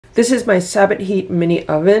This is my Sabotheat mini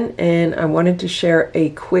oven, and I wanted to share a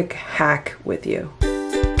quick hack with you.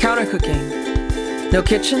 Counter cooking. No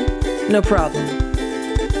kitchen, no problem.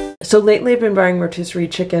 So lately I've been buying rotisserie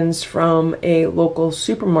chickens from a local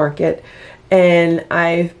supermarket, and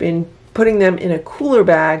I've been putting them in a cooler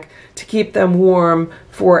bag to keep them warm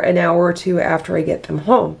for an hour or two after I get them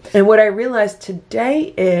home. And what I realized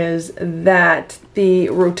today is that the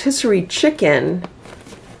rotisserie chicken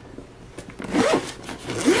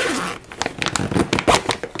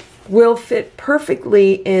will fit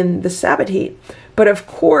perfectly in the Sabotheat. But of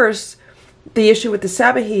course, the issue with the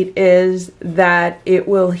Sabotheat is that it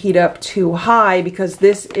will heat up too high because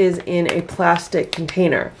this is in a plastic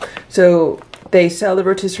container. So they sell the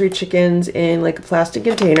rotisserie chickens in like a plastic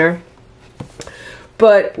container.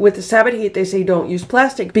 But with the Sabotheat, they say don't use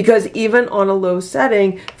plastic because even on a low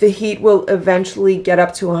setting, the heat will eventually get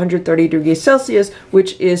up to 130 degrees Celsius,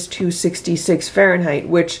 which is 266 Fahrenheit,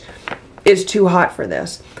 which is too hot for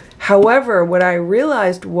this. However, what I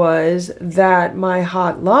realized was that my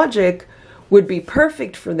Hot Logic would be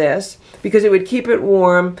perfect for this because it would keep it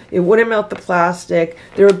warm, it wouldn't melt the plastic,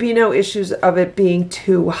 there would be no issues of it being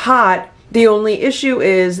too hot. The only issue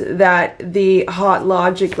is that the Hot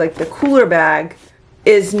Logic, like the cooler bag,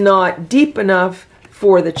 is not deep enough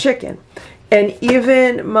for the chicken. And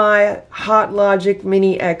even my Hot Logic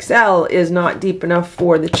Mini XL is not deep enough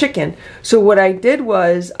for the chicken. So what I did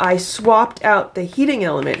was I swapped out the heating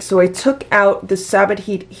element. So I took out the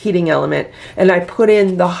Sabotheat heating element and I put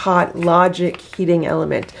in the Hot Logic heating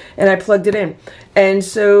element and I plugged it in. And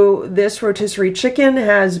so this rotisserie chicken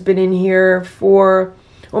has been in here for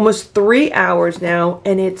almost 3 hours now,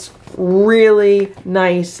 and it's really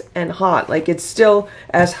nice and hot. Like, it's still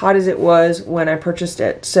as hot as it was when I purchased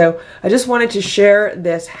it. So I just wanted to share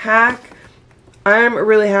this hack. I'm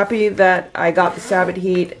really happy that I got the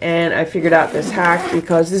Sabotheat and I figured out this hack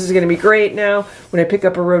because this is going to be great now. When I pick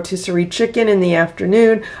up a rotisserie chicken in the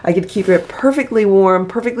afternoon, I could keep it perfectly warm,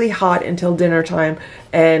 perfectly hot until dinner time,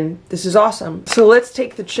 and this is awesome. So let's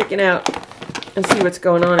take the chicken out and see what's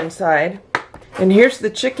going on inside. And here's the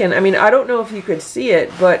chicken. I mean, I don't know if you could see it,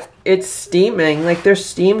 but it's steaming. Like, there's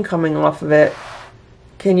steam coming off of it.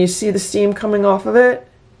 Can you see the steam coming off of it?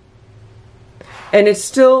 And it's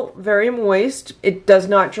still very moist. It does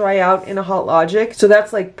not dry out in a Hot Logic. So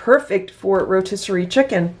that's like perfect for rotisserie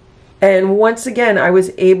chicken. And once again, I was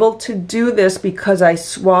able to do this because I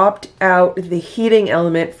swapped out the heating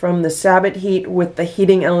element from the Sabotheat with the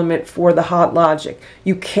heating element for the Hot Logic.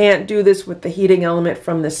 You can't do this with the heating element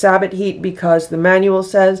from the Sabotheat because the manual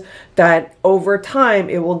says that over time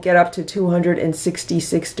it will get up to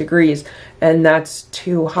 266 degrees, and that's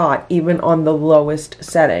too hot even on the lowest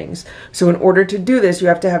settings. So in order to do this, you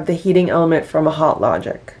have to have the heating element from a Hot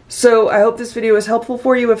Logic. So I hope this video was helpful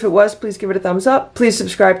for you. If it was, please give it a thumbs up. Please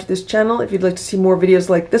subscribe to this channel if you'd like to see more videos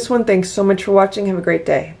like this one. Thanks so much for watching. Have a great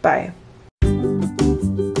day. Bye.